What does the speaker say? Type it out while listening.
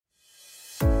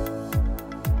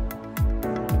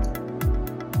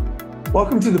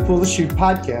Welcome to the Pull the Shoot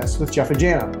podcast with Jeff and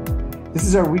Jana. This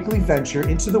is our weekly venture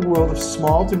into the world of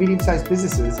small to medium-sized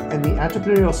businesses and the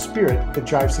entrepreneurial spirit that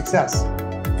drives success.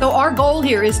 So our goal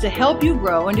here is to help you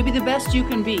grow and to be the best you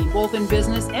can be, both in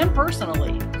business and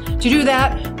personally. To do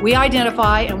that, we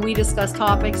identify and we discuss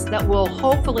topics that will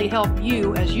hopefully help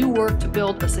you as you work to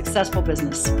build a successful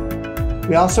business.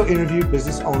 We also interview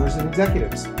business owners and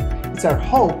executives. It's our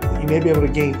hope that you may be able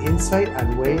to gain insight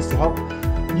on ways to help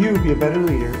you be a better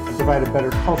leader and provide a better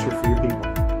culture for your people.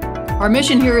 Our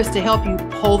mission here is to help you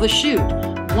pull the chute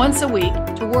once a week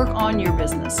to work on your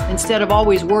business instead of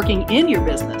always working in your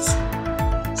business.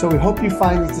 So we hope you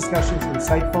find these discussions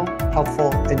insightful,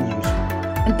 helpful, and useful.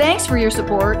 And thanks for your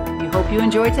support. We hope you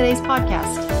enjoy today's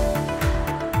podcast.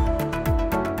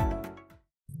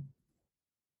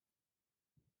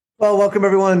 Well, welcome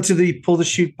everyone to the Pull the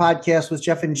Shoot podcast with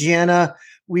Jeff and Jana.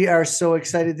 We are so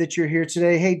excited that you're here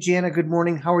today. Hey, Jana, good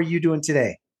morning. How are you doing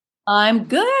today? I'm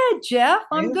good, Jeff.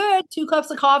 I'm good. 2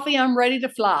 cups of coffee. I'm ready to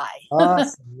fly.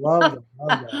 Awesome. Love it.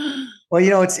 Love it.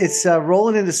 Well, it's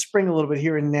rolling into spring a little bit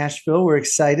here in Nashville. We're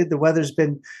excited. The weather's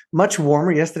been much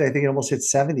warmer. Yesterday, I think it almost hit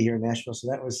 70 here in Nashville. So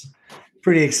that was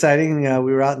pretty exciting.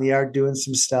 We were out in the yard doing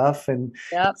some stuff. And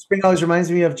Spring always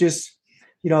reminds me of just,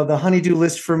 the honey-do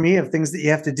list for me of things that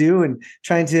you have to do and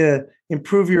trying to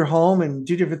improve your home and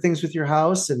do different things with your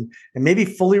house and maybe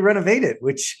fully renovate it,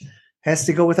 which has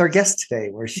to go with our guest today,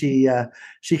 where she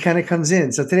kind of comes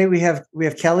in. So today we have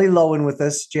Callie Loewen with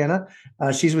us, Jana.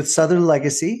 She's with Southern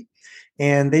Legacy,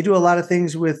 and they do a lot of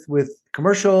things with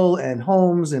commercial and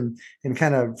homes and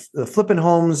kind of flipping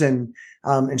homes. And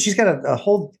she's got a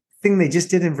whole thing they just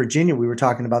did in Virginia we were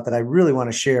talking about that I really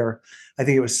want to share. I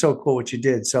think it was so cool what you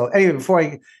did. So anyway, before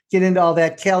I get into all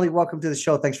that, Callie, welcome to the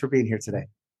show. Thanks for being here today.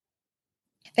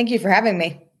 Thank you for having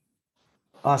me.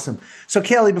 Awesome. So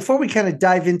Callie, before we kind of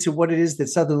dive into what it is that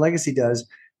Southern Legacy does,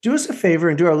 do us a favor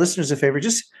and do our listeners a favor.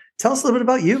 Just tell us a little bit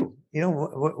about you,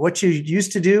 what you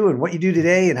used to do and what you do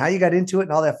today and how you got into it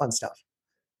and all that fun stuff.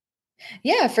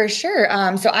 Yeah, for sure.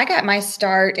 So I got my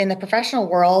start in the professional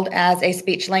world as a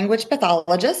speech language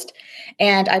pathologist,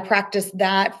 and I practiced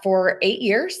that for 8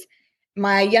 years.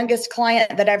 My youngest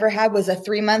client that I ever had was a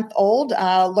 3-month-old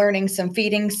learning some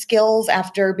feeding skills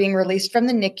after being released from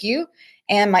the NICU.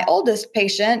 And my oldest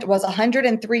patient was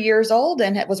 103 years old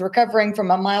and was recovering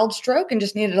from a mild stroke and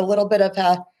just needed a little bit of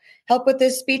help with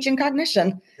his speech and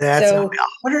cognition. That's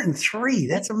 103.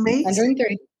 That's amazing.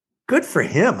 103. Good for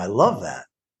him. I love that.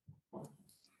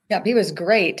 Yep, he was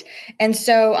great. And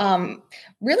so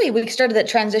really, we started that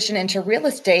transition into real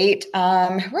estate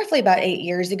roughly about 8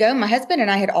 years ago. My husband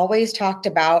and I had always talked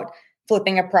about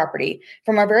flipping a property.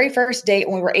 From our very first date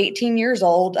when we were 18 years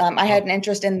old, I had an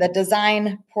interest in the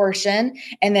design portion.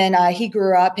 And then he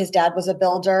grew up, his dad was a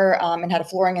builder and had a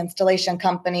flooring installation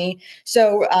company.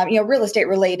 So, real estate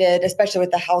related, especially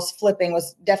with the house flipping,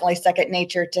 was definitely second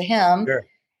nature to him. Sure.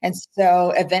 And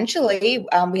so eventually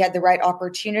we had the right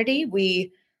opportunity.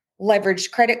 We leveraged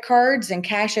credit cards and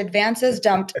cash advances,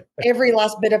 dumped every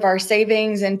last bit of our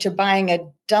savings into buying a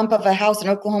dump of a house in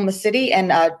Oklahoma City,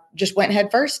 and just went head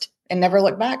first and never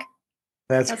looked back.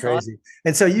 That's crazy. Awesome.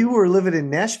 And so you were living in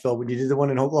Nashville when you did the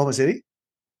one in Oklahoma City?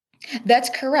 That's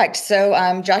correct.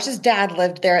 So Josh's dad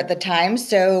lived there at the time.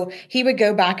 So he would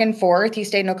go back and forth. He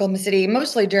stayed in Oklahoma City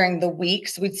mostly during the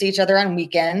weeks. We'd see each other on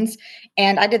weekends.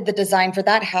 And I did the design for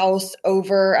that house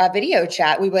over a video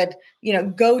chat. We would,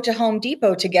 go to Home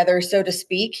Depot together, so to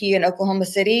speak. He in Oklahoma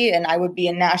City and I would be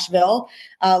in Nashville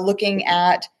looking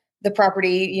at the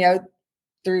property,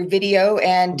 through video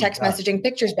and text messaging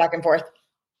pictures back and forth.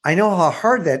 I know how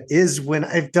hard that is when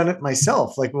I've done it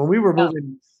myself. Like when we were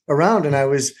moving around and I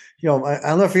was,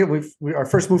 I'll never forget, our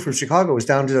first move from Chicago was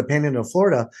down to the Panhandle of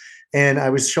Florida. And I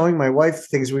was showing my wife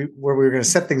things where we were going to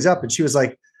set things up. And she was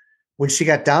like, when she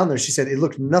got down there, she said, it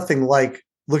looked nothing like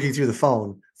looking through the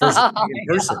phone versus in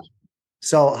person.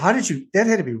 So that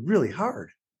had to be really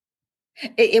hard.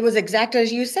 It was exactly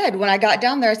as you said. When I got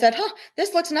down there, I said,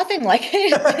 this looks nothing like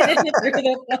it through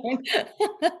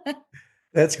the phone.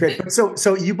 That's great.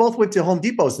 So you both went to Home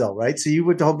Depots though, right? So you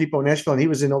went to Home Depot in Nashville and he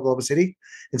was in Oklahoma City.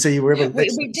 And so you were able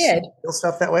to we did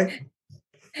stuff that way?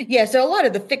 Yeah. So a lot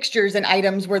of the fixtures and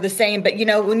items were the same, but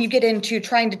when you get into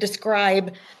trying to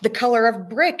describe the color of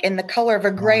brick and the color of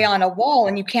a gray on a wall,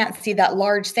 and you can't see that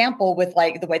large sample with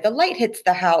like the way the light hits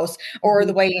the house or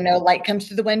the way, light comes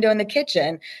through the window in the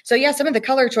kitchen. So yeah, some of the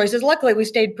color choices, luckily we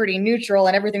stayed pretty neutral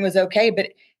and everything was okay, but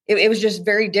it was just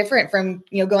very different from,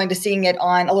 going to seeing it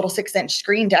on a little 6-inch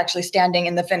screen to actually standing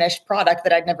in the finished product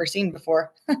that I'd never seen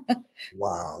before.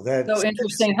 Wow. That's so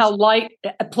interesting how light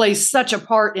plays such a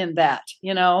part in that,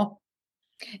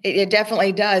 It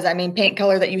definitely does. I mean, paint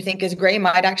color that you think is gray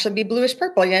might actually be bluish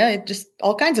purple. Yeah, it just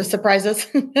all kinds of surprises.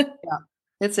 Yeah,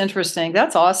 it's interesting.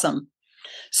 That's awesome.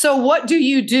 So what do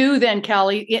you do then,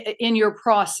 Callie, in your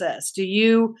process? Do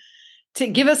you to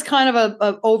give us kind of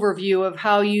a overview of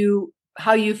how you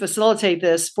facilitate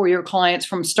this for your clients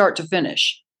from start to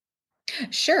finish?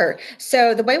 Sure.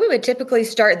 So the way we would typically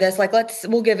start this, like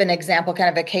we'll give an example, kind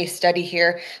of a case study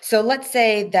here. So let's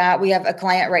say that we have a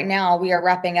client right now, we are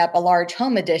wrapping up a large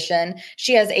home addition.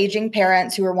 She has aging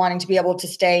parents who are wanting to be able to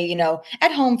stay,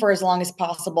 at home for as long as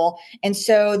possible. And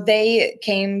so they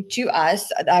came to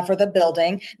us for the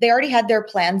building. They already had their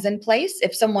plans in place.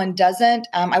 If someone doesn't,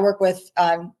 I work with,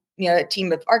 a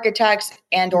team of architects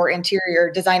and or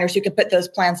interior designers who can put those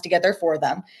plans together for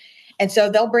them. And so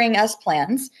they'll bring us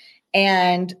plans.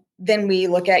 And then we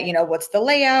look at, what's the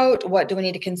layout? What do we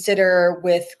need to consider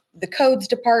with the codes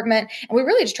department? And we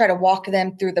really just try to walk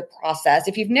them through the process.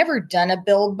 If you've never done a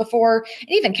build before,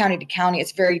 and even county to county,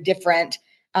 it's very different.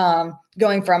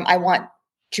 Going from I want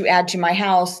to add to my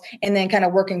house and then kind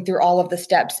of working through all of the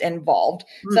steps involved.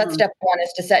 So that's step one,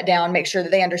 is to sit down, make sure that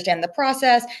they understand the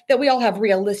process, that we all have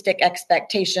realistic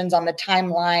expectations on the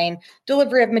timeline,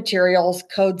 delivery of materials,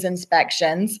 codes,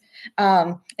 inspections.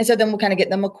 And so then we'll kind of get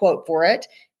them a quote for it.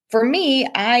 For me,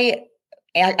 I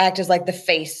act as like the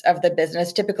face of the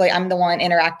business. Typically, I'm the one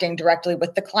interacting directly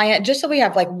with the client, just so we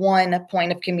have like one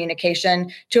point of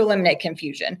communication to eliminate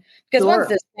confusion. Because once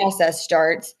this process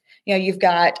starts, you've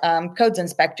got codes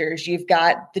inspectors, you've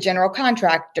got the general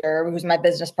contractor, who's my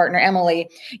business partner, Emily.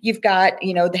 You've got,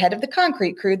 the head of the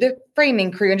concrete crew, the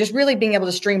framing crew, and just really being able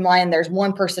to streamline. There's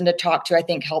one person to talk to, I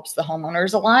think helps the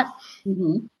homeowners a lot.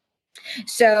 Mm-hmm.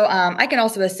 So I can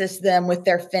also assist them with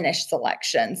their finish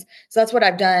selections. So that's what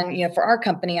I've done, for our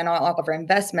company and all of our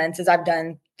investments, is I've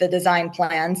done the design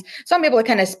plans. So I'm able to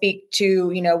kind of speak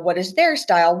to, what is their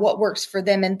style, what works for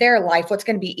them in their life, what's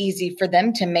going to be easy for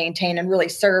them to maintain and really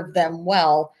serve them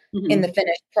well in the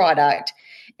finished product.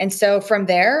 And so from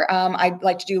there, I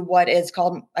like to do what is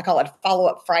called, I call it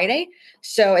follow-up Friday.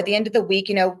 So at the end of the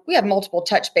week, we have multiple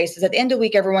touch bases. At the end of the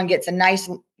week, everyone gets a nice,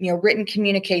 written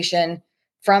communication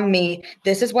from me.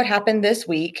 This is what happened this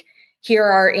week. Here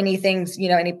are any things,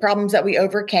 any problems that we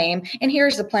overcame. And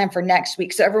here's the plan for next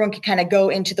week. So everyone can kind of go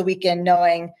into the weekend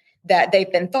knowing that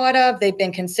they've been thought of, they've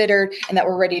been considered, and that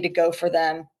we're ready to go for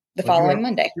them the following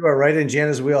Monday. You are right in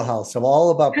Jana's wheelhouse. I'm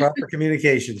all about proper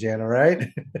communication, Jana, right?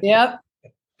 Yep.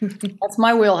 That's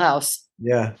my wheelhouse.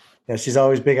 Yeah. Yeah. She's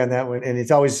always big on that one. And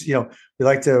it's always, we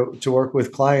like to work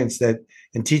with clients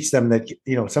and teach them that,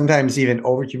 sometimes even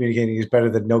over communicating is better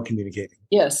than no communicating.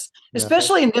 Yes.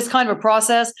 Especially in this kind of a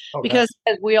process, because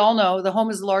as we all know, the home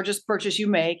is the largest purchase you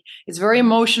make. It's very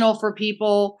emotional for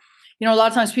people. A lot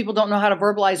of times people don't know how to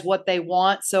verbalize what they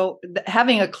want. So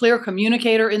having a clear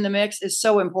communicator in the mix is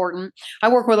so important. I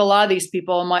work with a lot of these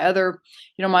people in my other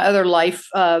life,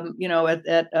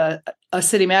 at a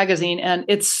city magazine. And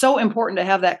it's so important to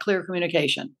have that clear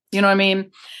communication. You know what I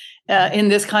mean? In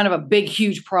this kind of a big,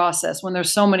 huge process when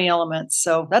there's so many elements.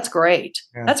 So that's great.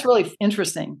 Yeah. That's really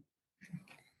interesting.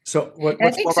 So what's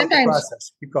more about the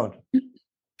process? Keep going.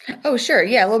 Oh, sure.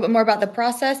 Yeah. A little bit more about the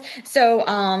process.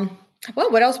 So,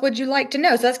 what else would you like to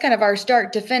know? So that's kind of our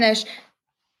start to finish.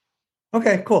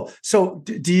 Okay, cool. So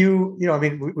do you,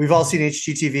 we've all seen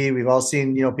HGTV. We've all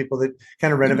seen, people that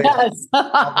kind of renovate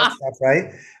stuff,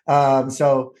 right?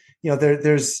 So,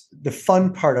 there's the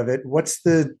fun part of it. What's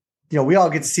the, we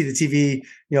all get to see the TV,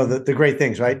 the great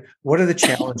things, right? What are the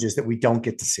challenges that we don't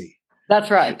get to see? That's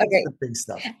right. Okay. The big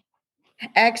stuff.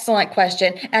 Excellent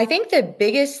question. And I think the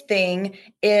biggest thing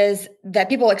is that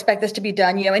people expect this to be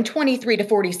done, in 23 to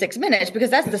 46 minutes,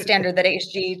 because that's the standard that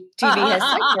HGTV has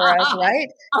set for us, right?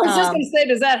 I was just going to say,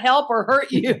 does that help or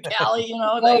hurt you, Callie?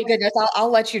 Oh, goodness. I'll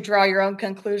let you draw your own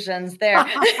conclusions there.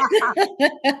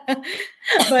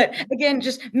 But again,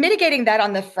 just mitigating that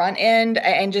on the front end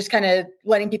and just kind of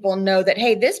letting people know that,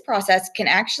 hey, this process can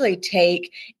actually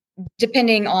take,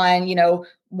 depending on,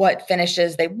 what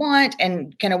finishes they want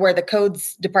and kind of where the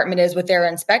codes department is with their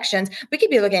inspections, we could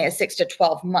be looking at 6 to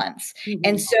 12 months. Mm-hmm.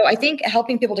 And so I think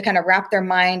helping people to kind of wrap their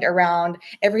mind around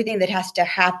everything that has to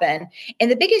happen. And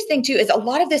the biggest thing too, is a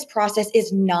lot of this process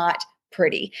is not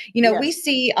pretty. We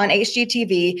see on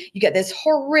HGTV, you get this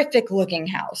horrific looking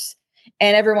house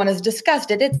and everyone is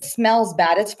disgusted. It smells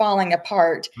bad. It's falling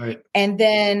apart. Right. And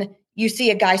then you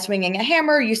see a guy swinging a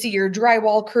hammer, you see your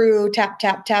drywall crew, tap,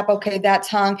 tap, tap. Okay, that's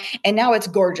hung. And now it's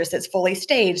gorgeous. It's fully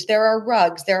staged. There are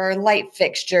rugs, there are light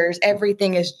fixtures.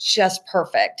 Everything is just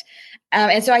perfect.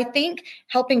 And so I think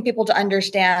helping people to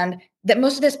understand that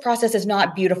most of this process is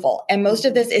not beautiful and most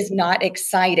of this is not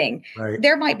exciting. Right.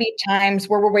 There might be times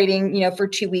where we're waiting, for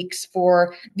 2 weeks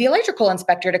for the electrical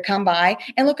inspector to come by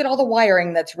and look at all the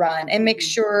wiring that's run and make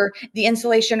sure the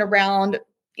insulation around,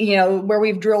 where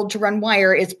we've drilled to run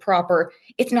wire is proper.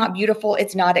 It's not beautiful.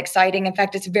 It's not exciting. In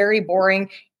fact, it's very boring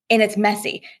and it's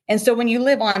messy. And so when you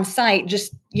live on site,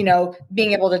 just,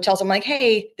 being able to tell someone like,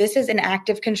 hey, this is an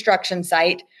active construction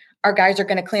site. Our guys are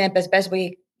going to clean up as best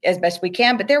we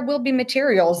can, but there will be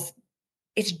materials.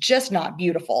 It's just not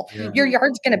beautiful. Yeah. Your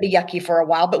yard's going to be yucky for a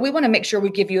while, but we want to make sure we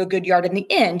give you a good yard in the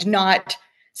end, not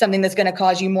something that's going to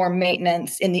cause you more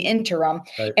maintenance in the interim.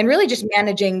 Right. And really just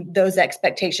managing those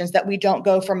expectations that we don't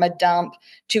go from a dump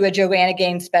to a Joanna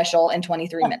Gaines special in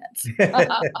 23 minutes.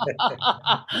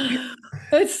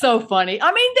 It's so funny.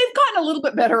 I mean, they've gotten a little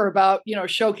bit better about,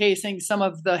 showcasing some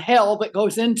of the hell that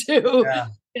goes into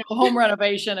home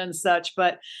renovation and such.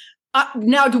 But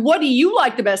now, what do you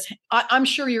like the best? I'm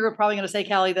sure you're probably going to say,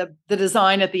 Callie, the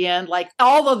design at the end. Like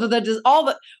all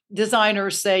the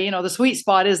designers say, the sweet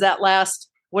spot is that last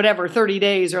 30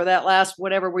 days or that last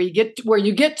whatever where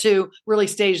you get to really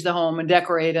stage the home and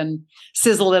decorate and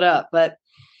sizzle it up. But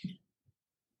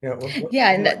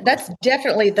and that's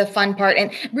definitely the fun part.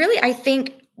 And really, I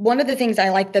think one of the things I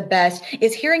like the best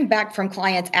is hearing back from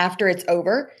clients after it's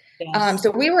over. Yes.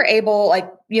 So we were able,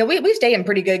 we stay in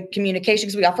pretty good communication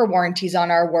because we offer warranties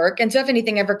on our work. And so if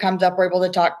anything ever comes up, we're able to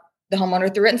talk the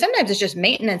homeowner through it. And sometimes it's just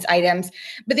maintenance items,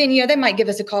 but then, they might give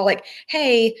us a call like,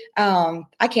 hey,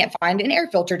 I can't find an air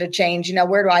filter to change.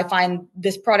 Where do I find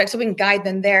this product? So we can guide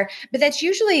them there. But that's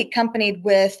usually accompanied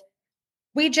with,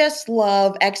 we just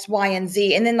love X, Y, and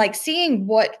Z. And then seeing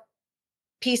what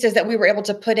pieces that we were able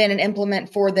to put in and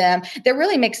implement for them that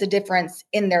really makes a difference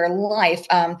in their life.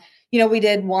 We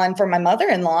did one for my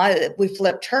mother-in-law. We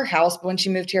flipped her house when she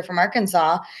moved here from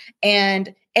Arkansas.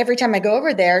 And every time I go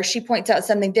over there, she points out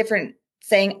something different,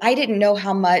 saying, I didn't know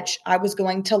how much I was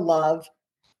going to love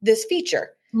this feature.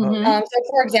 Mm-hmm. So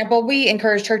for example, we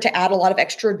encouraged her to add a lot of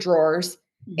extra drawers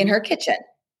in her kitchen.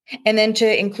 And then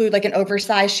to include an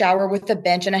oversized shower with a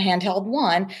bench and a handheld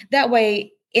one. That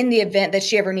way, in the event that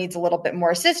she ever needs a little bit more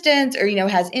assistance or,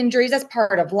 has injuries, that's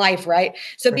part of life, right?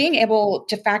 So being able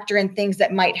to factor in things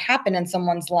that might happen in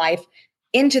someone's life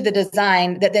into the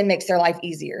design that then makes their life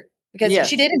easier. Because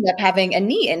she did end up having a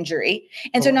knee injury.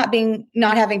 And so not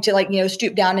having to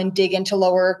stoop down and dig into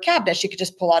lower cabinets, she could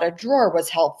just pull out a drawer was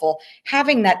helpful.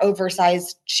 Having that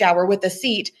oversized shower with a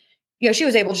seat, she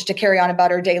was able just to carry on about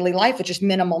her daily life with just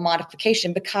minimal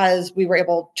modification because we were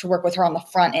able to work with her on the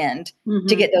front end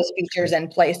to get those features in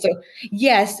place. So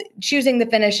yes, choosing the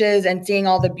finishes and seeing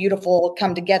all the beautiful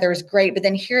come together is great, but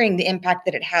then hearing the impact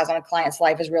that it has on a client's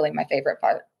life is really my favorite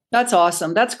part. That's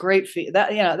awesome. That's great.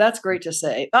 That's great to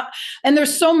say. And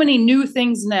there's so many new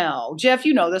things now. Jeff,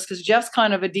 you know this because Jeff's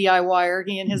kind of a DIYer.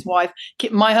 He and his wife,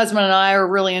 my husband and I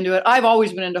are really into it. I've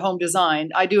always been into home design.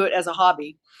 I do it as a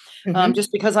hobby.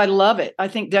 Just because I love it. I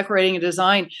think decorating and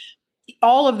design,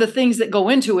 all of the things that go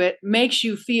into it makes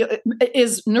you feel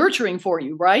is nurturing for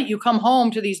you, right? You come home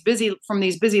to these busy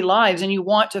lives and you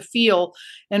want to feel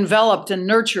enveloped and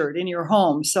nurtured in your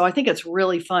home. So I think it's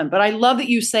really fun. But I love that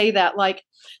you say that,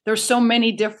 there's so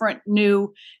many different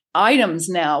new items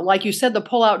now. Like you said, the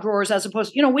pull-out drawers, as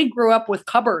opposed, we grew up with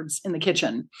cupboards in the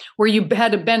kitchen where you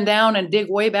had to bend down and dig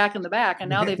way back in the back. And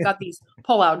now they've got these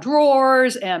pull-out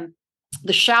drawers and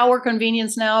the shower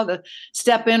convenience now, the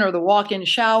step-in or the walk-in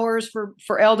showers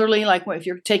for elderly, like if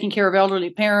you're taking care of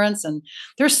elderly parents. And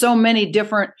there's so many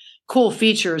different cool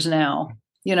features now,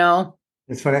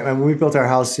 It's funny. When we built our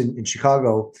house in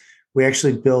Chicago, we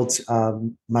actually built,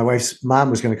 my wife's mom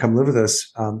was going to come live with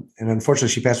us. And unfortunately,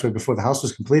 she passed away before the house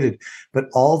was completed. But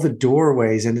all the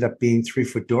doorways ended up being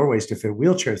 3-foot doorways to fit a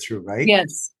wheelchair through, right?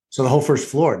 Yes. So the whole first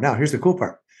floor. Now, here's the cool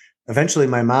part. Eventually,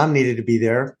 my mom needed to be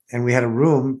there, and we had a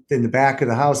room in the back of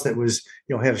the house that was,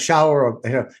 had a shower,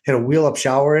 had a wheel-up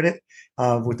shower in it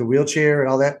with the wheelchair and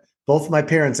all that. Both of my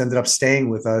parents ended up staying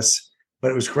with us,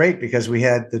 but it was great because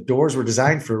the doors were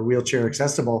designed for wheelchair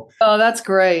accessible. Oh, that's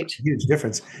great. Huge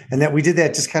difference. And that we did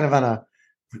that just kind of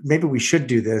maybe we should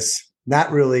do this,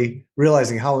 not really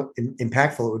realizing how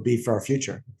impactful it would be for our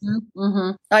future.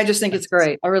 Mm-hmm. I just think it's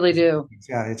great. I really do.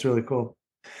 Yeah, it's really cool.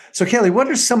 So, Callie, what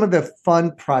are some of the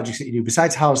fun projects that you do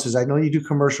besides houses? I know you do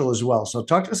commercial as well. So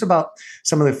talk to us about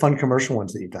some of the fun commercial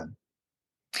ones that you've done.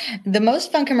 The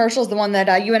most fun commercial is the one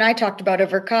that you and I talked about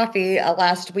over coffee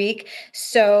last week.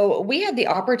 So we had the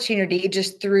opportunity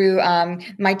just through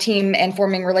my team and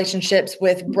forming relationships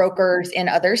with brokers in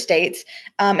other states.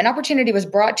 An opportunity was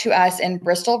brought to us in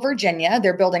Bristol, Virginia.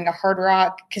 They're building a Hard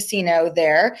Rock casino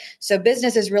there. So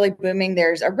business is really booming.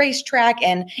 There's a racetrack,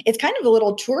 and it's kind of a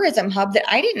little tourism hub that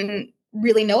I didn't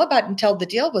really know about until the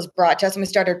deal was brought to us and we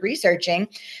started researching.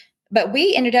 But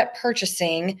we ended up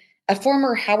purchasing a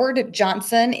former Howard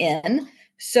Johnson Inn.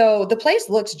 So the place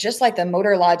looks just like the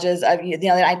motor lodges of the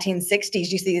 1960s.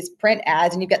 You see these print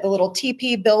ads, and you've got the little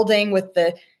TP building with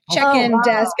the check-in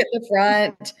desk at the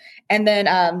front. And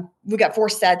then we got 4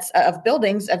 sets of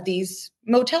buildings of these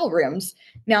motel rooms.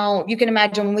 Now, you can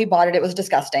imagine when we bought it, it was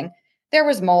disgusting. There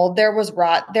was mold, there was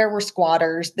rot, there were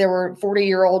squatters, there were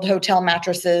 40-year-old hotel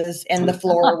mattresses in the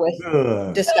floor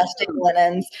with disgusting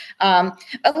linens. A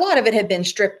lot of it had been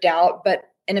stripped out, but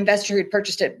an investor who had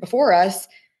purchased it before us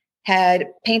had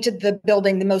painted the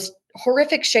building the most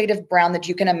horrific shade of brown that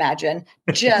you can imagine.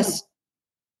 Just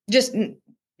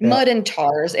mud and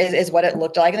tars is what it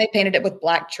looked like. And they painted it with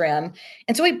black trim.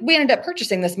 And so we ended up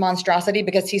purchasing this monstrosity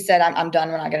because he said, I'm done.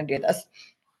 We're not going to do this.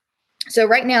 So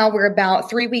right now we're about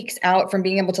 3 weeks out from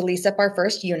being able to lease up our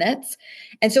first units.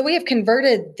 And so we have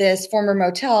converted this former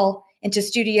motel into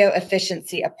studio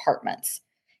efficiency apartments.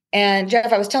 And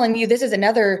Jeff, I was telling you, this is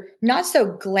another not so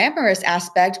glamorous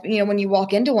aspect. When you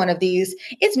walk into one of these,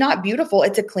 it's not beautiful.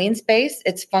 It's a clean space.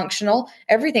 It's functional.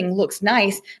 Everything looks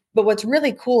nice. But what's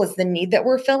really cool is the need that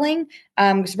we're filling.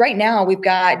 Because right now we've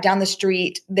got down the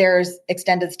street, there's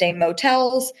extended stay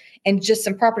motels and just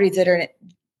some properties that are in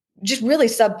just really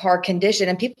subpar condition.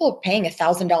 And people are paying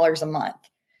 $1,000 a month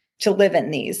to live in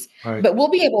these. Right. But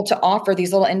we'll be able to offer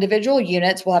these little individual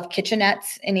units. We'll have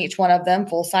kitchenettes in each one of them,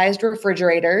 full-sized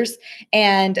refrigerators,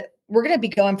 and we're going to be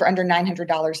going for under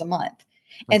 $900 a month.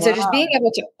 And so just being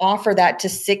able to offer that to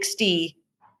 60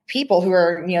 people who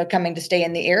are, coming to stay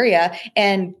in the area.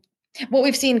 And what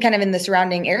we've seen kind of in the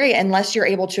surrounding area, unless you're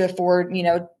able to afford,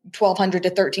 $1,200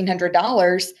 to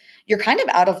 $1,300, you're kind of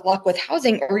out of luck with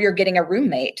housing, or you're getting a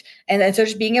roommate. And so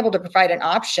just being able to provide an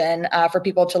option for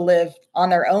people to live on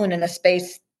their own in a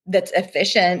space that's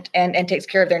efficient and takes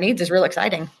care of their needs is real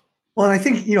exciting. Well, and I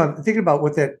think, I'm thinking about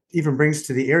what that even brings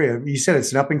to the area. You said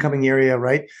it's an up and coming area,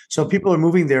 right? So people are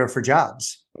moving there for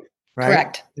jobs, right?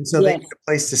 Correct. And so they need a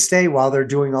place to stay while they're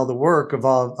doing all the work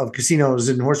of casinos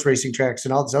and horse racing tracks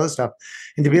and all this other stuff.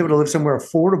 And to be able to live somewhere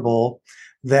affordable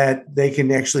that they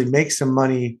can actually make some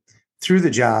money through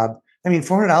the job. I mean,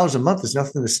 $400 a month is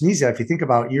nothing to sneeze at. If you think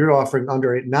about, you're offering under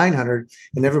 $900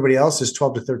 and everybody else is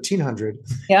 $1,200 to $1,300.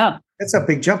 Yeah. That's a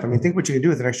big jump. I mean, think what you can do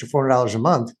with an extra $400 a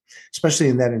month, especially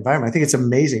in that environment. I think it's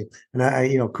amazing. And I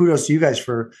kudos to you guys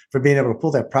for being able to pull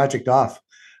that project off.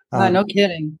 No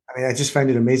kidding. I mean, I just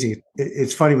find it amazing.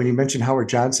 It's funny when you mentioned Howard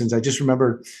Johnson's. I just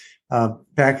remember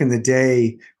back in the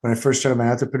day when I first started my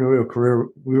entrepreneurial career,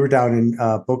 we were down in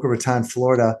Boca Raton,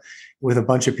 Florida with a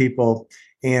bunch of people.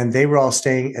 And they were all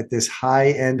staying at this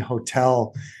high-end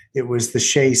hotel. It was the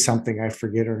Shea something, I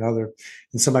forget, or another.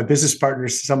 And so my business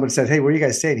partners, someone said, "Hey, where are you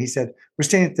guys staying?" He said, "We're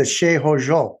staying at the Shea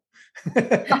Hojo."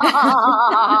 Perfect.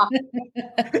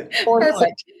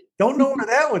 Don't know where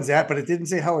that one's at, but it didn't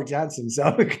say Howard Johnson. So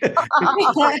I could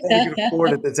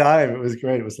afford at the time. It was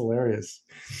great. It was hilarious.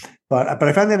 But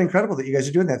I found that incredible that you guys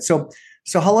are doing that. So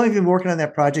how long have you been working on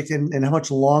that project, and how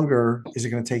much longer is it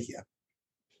going to take you?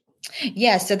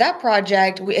 Yeah, so that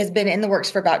project has been in the works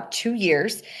for about 2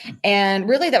 years. And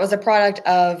really that was a product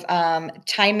of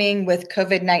timing with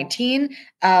COVID-19,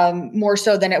 more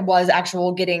so than it was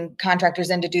actual getting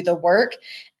contractors in to do the work.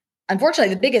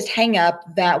 Unfortunately, the biggest hangup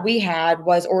that we had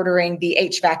was ordering the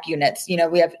HVAC units.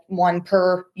 We have one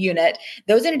per unit.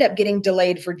 Those ended up getting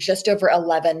delayed for just over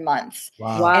 11 months.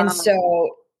 Wow. And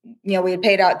so we had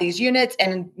paid out these units,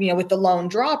 and, with the loan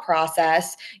draw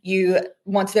process,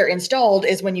 once they're installed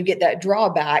is when you get that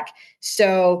drawback.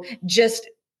 So just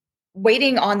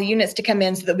waiting on the units to come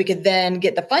in so that we could then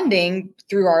get the funding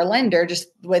through our lender, just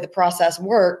the way the process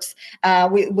works.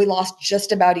 We lost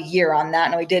just about a year on that.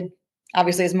 And we did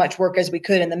obviously as much work as we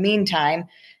could in the meantime.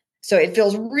 So it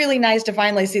feels really nice to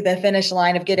finally see the finish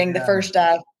line of getting the first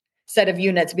set of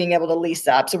units being able to lease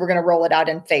up. So we're going to roll it out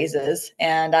in phases.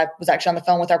 And I was actually on the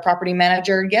phone with our property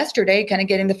manager yesterday, kind of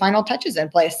getting the final touches in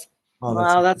place. Oh,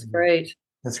 wow, that's great.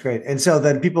 That's great. And so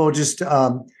then people just,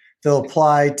 they'll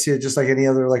apply to just like any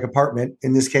other apartment.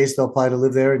 In this case, they'll apply to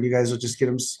live there, and you guys will just get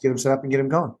them set up and get them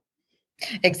going.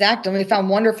 Exactly. We found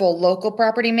wonderful local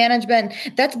property management.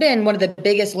 That's been one of the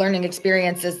biggest learning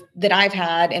experiences that I've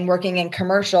had in working in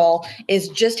commercial, is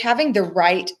just having the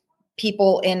right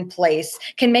people in place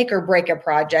can make or break a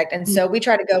project. And so we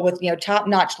try to go with,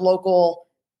 top-notch local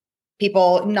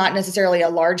people, not necessarily a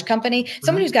large company,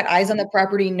 someone who's got eyes on the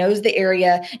property, knows the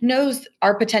area, knows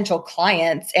our potential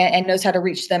clients, and knows how to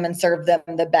reach them and serve them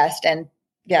the best. And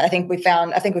yeah, I think we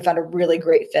found a really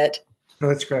great fit. No,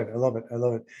 that's great. I love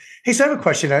it. Hey, so I have a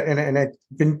question, and I've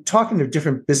been talking to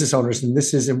different business owners, and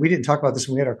we didn't talk about this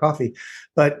when we had our coffee,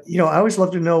 but I always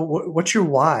love to know what's your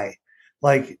why.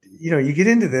 Like, you get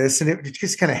into this and it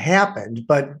just kind of happened,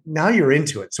 but now you're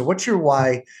into it. So what's your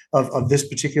why of this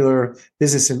particular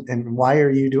business, and why are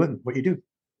you doing what you do?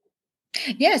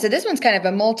 Yeah, so this one's kind of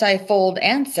a multi-fold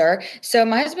answer. So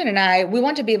my husband and I, we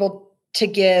want to be able to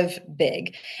give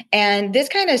big. And this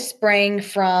kind of sprang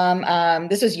from,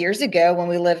 this was years ago when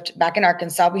we lived back in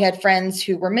Arkansas. We had friends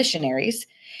who were missionaries,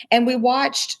 and we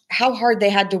watched how hard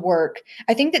they had to work.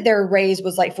 I think that their raise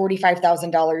was like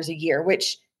 $45,000 a year,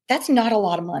 which that's not a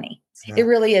lot of money. It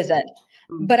really isn't.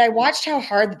 But I watched how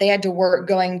hard they had to work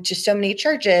going to so many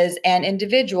churches and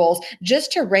individuals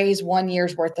just to raise 1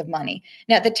 year's worth of money.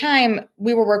 Now, at the time,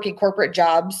 we were working corporate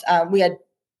jobs. We had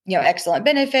excellent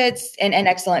benefits and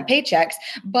excellent paychecks,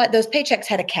 but those paychecks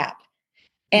had a cap,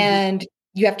 and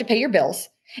you have to pay your bills.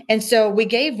 And so we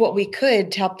gave what we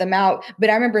could to help them out. But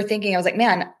I remember thinking, I was like,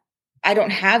 man, I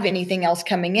don't have anything else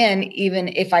coming in. Even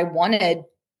if I wanted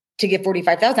to give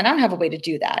 45,000, I don't have a way to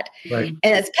do that. Right.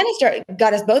 And it's kind of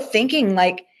got us both thinking,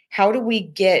 like, how do we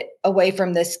get away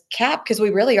from this cap? Because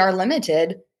we really are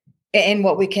limited in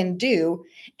what we can do.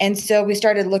 And so we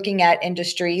started looking at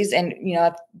industries, and,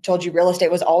 I've told you real estate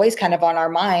was always kind of on our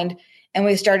mind. And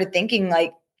we started thinking,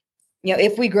 like,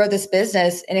 if we grow this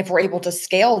business and if we're able to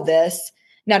scale this,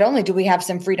 not only do we have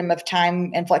some freedom of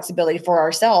time and flexibility for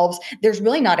ourselves, there's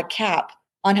really not a cap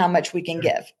on how much we can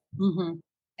give. Mm-hmm.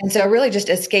 And so really just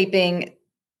escaping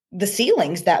the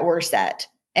ceilings that were set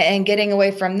and getting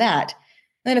away from that.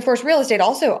 And then, of course, real estate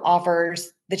also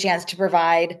offers the chance to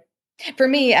provide. For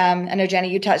me, I know,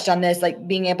 Jenny, you touched on this, like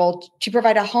being able to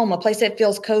provide a home, a place that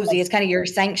feels cozy. It's kind of your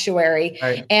sanctuary.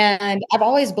 Right. And I've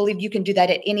always believed you can do that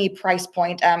at any price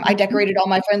point. I decorated all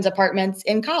my friends' apartments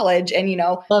in college, and,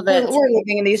 we're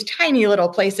living in these tiny little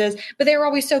places, but they were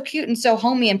always so cute and so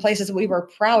homey in places that we were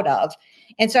proud of.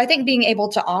 And so I think being able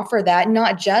to offer that,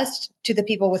 not just to the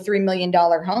people with $3 million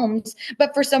homes,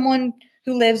 but for someone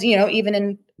who lives, even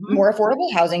in more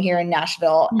affordable housing here in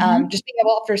Nashville, just being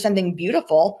able to offer something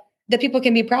beautiful that people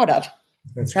can be proud of.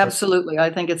 That's absolutely. I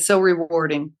think it's so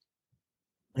rewarding.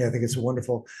 Yeah, I think it's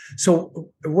wonderful.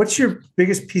 So what's your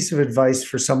biggest piece of advice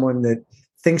for someone that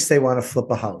thinks they want to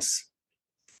flip a house?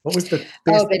 What was the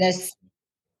biggest? Oh, goodness.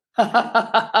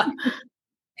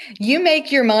 You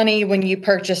make your money when you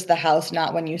purchase the house,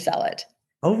 not when you sell it.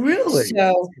 Oh, really? So,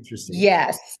 that's interesting.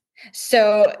 Yes.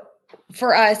 So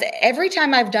for us, every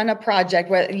time I've done a project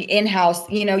in-house,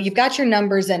 you've got your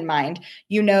numbers in mind,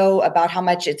 about how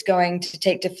much it's going to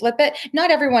take to flip it. Not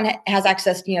everyone has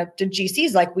access, to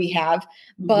GCs like we have,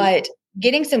 but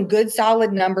getting some good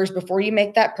solid numbers before you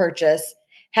make that purchase,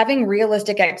 having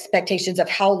realistic expectations of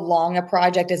how long a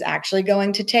project is actually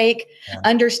going to take,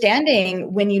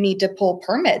 understanding when you need to pull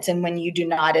permits and when you do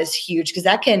not is huge, because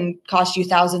that can cost you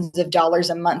thousands of dollars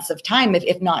and months of time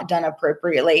if not done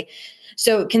appropriately.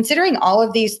 So considering all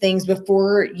of these things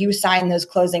before you sign those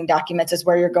closing documents is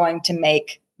where you're going to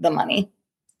make the money.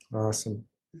 Awesome.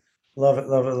 Love it.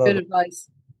 Good advice.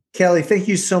 Callie, thank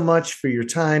you so much for your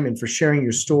time and for sharing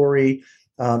your story.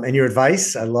 And your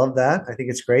advice. I love that. I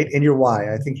think it's great. And your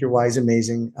why. I think your why is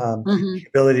amazing. The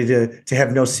ability to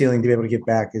have no ceiling to be able to get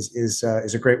back is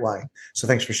a great why. So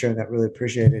thanks for sharing that. Really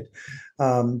appreciate it.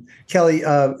 Callie,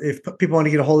 if people want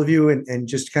to get a hold of you and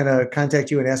just kind of contact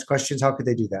you and ask questions, how could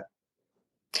they do that?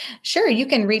 Sure. You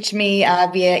can reach me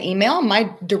via email.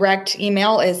 My direct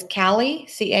email is Callie,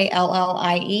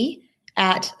 CALLIE,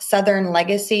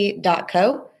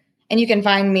 @southernlegacy.co. And you can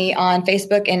find me on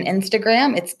Facebook and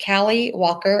Instagram. It's Callie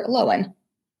Walker Loewen.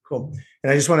 Cool.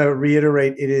 And I just want to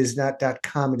reiterate, it is not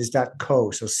 .com, it is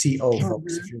 .co. So CO,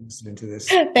 folks, if you're listening to this.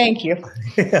 Thank you.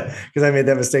 Because I made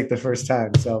that mistake the first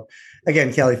time. So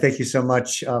again, Callie, thank you so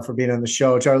much for being on the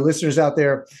show. To our listeners out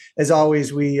there, as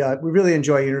always, we really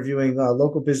enjoy interviewing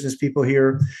local business people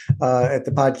here at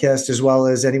the podcast, as well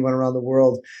as anyone around the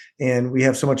world. And we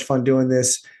have so much fun doing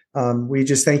this. We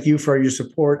just thank you for your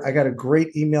support. I got a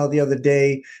great email the other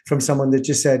day from someone that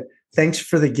just said, thanks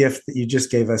for the gift that you just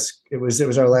gave us. It was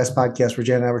our last podcast where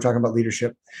Jen and I were talking about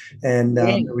leadership, and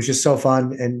it was just so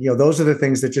fun. And those are the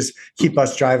things that just keep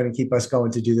us driving and keep us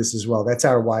going to do this as well. That's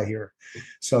our why here.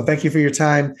 So thank you for your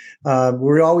time.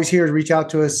 We're always here to reach out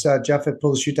to us. Jeff at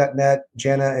pulltheshoot.net,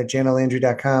 Jana at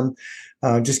janalandry.com.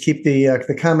 Just keep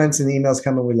the comments and the emails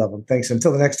coming. We love them. Thanks.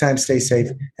 Until the next time, stay safe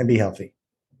and be healthy.